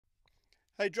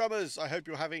Hey drummers, I hope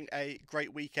you're having a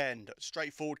great weekend.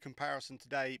 Straightforward comparison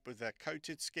today with a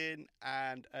coated skin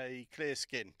and a clear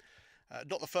skin.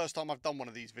 Not the first time I've done one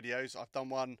of these videos. I've done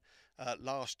one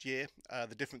last year.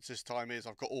 The difference this time is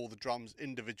I've got all the drums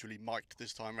individually mic'd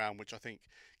this time around, which I think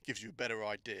gives you a better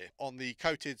idea. On the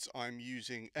coateds, I'm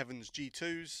using Evans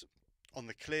G2s. On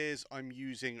the clears, I'm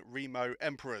using Remo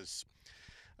Emperors.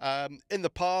 In the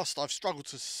past, I've struggled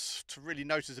to really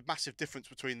notice a massive difference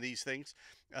between these things.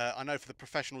 I know for the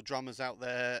professional drummers out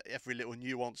there, every little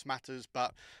nuance matters,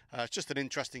 but it's just an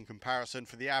interesting comparison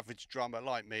for the average drummer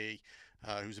like me,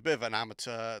 who's a bit of an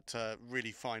amateur, to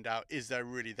really find out, is there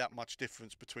really that much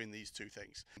difference between these two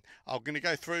things? I'm going to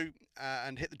go through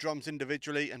and hit the drums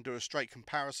individually and do a straight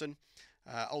comparison,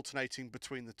 alternating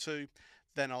between the two.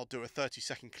 Then I'll do a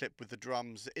 30-second clip with the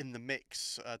drums in the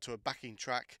mix to a backing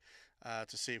track,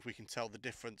 to see if we can tell the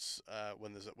difference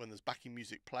when there's backing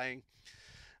music playing.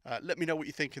 Let me know what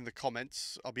you think in the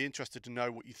comments. I'll be interested to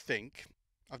know what you think.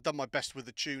 I've done my best with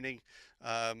the tuning.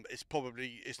 It's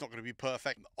not going to be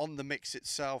perfect. On the mix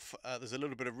itself, there's a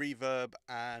little bit of reverb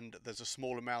and there's a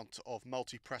small amount of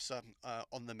multi-pressor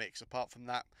on the mix. Apart from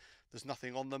that, there's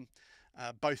nothing on them.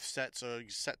 Both sets are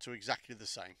set to exactly the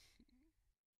same.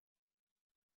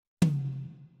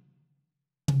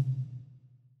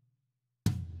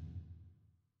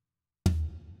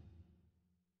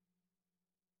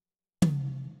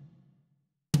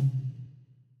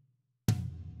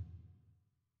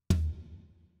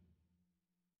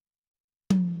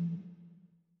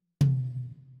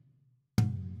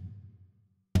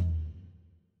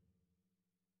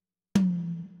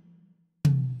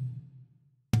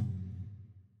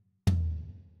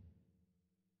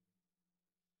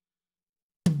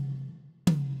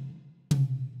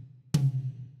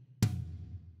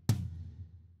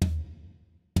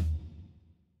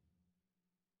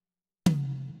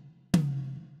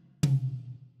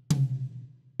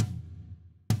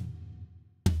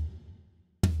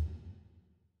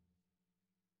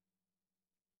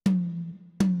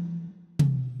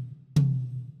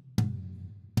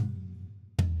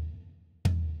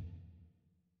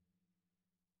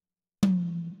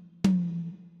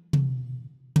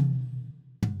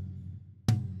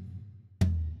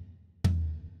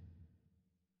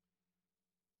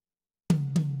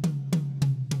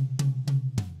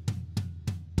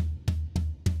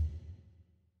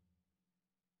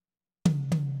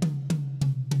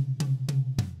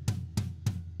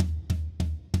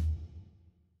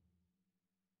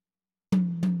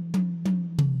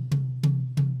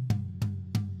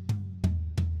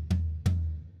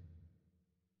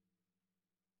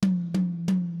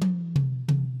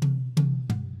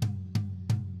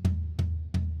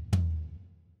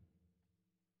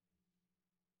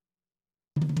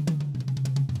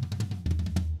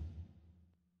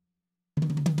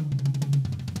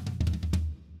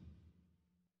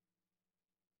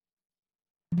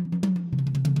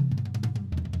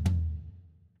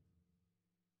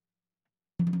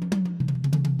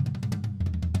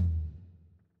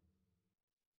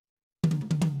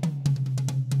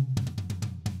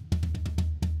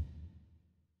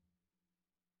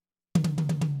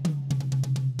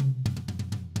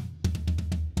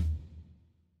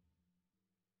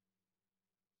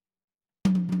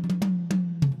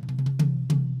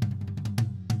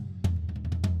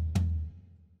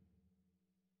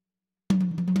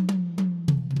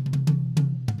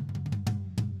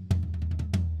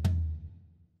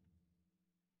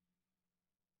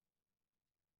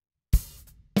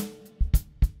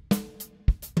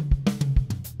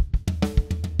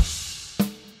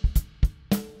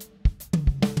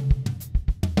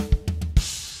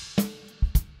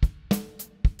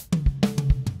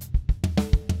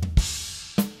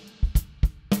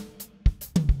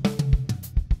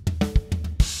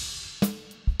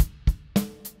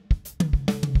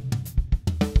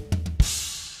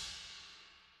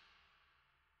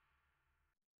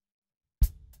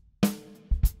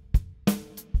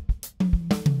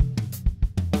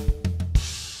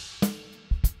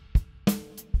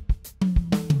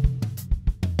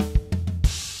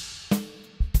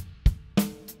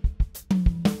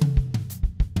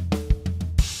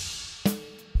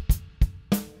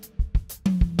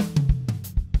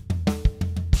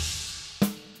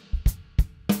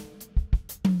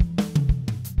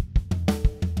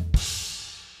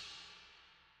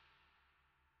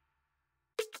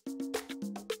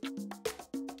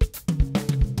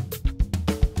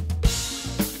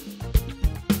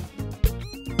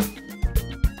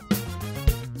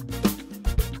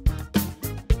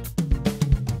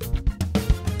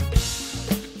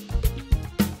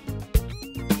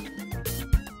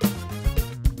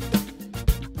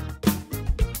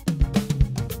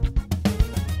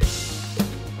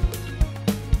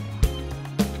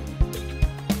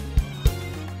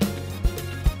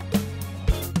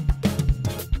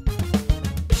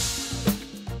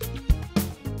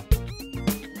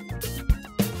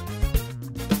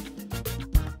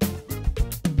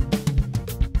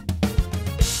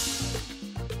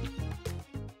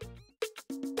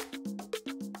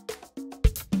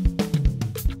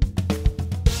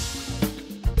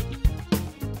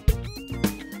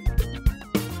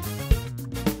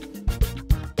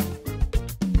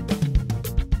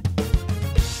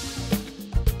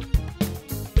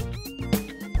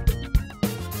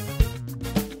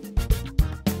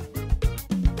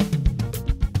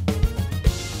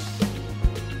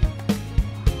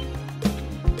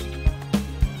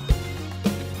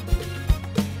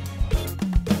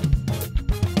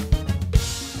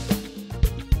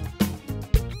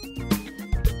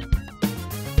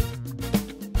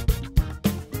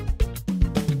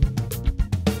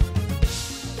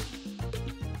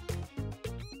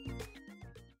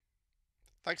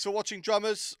 Thanks for watching,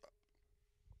 drummers.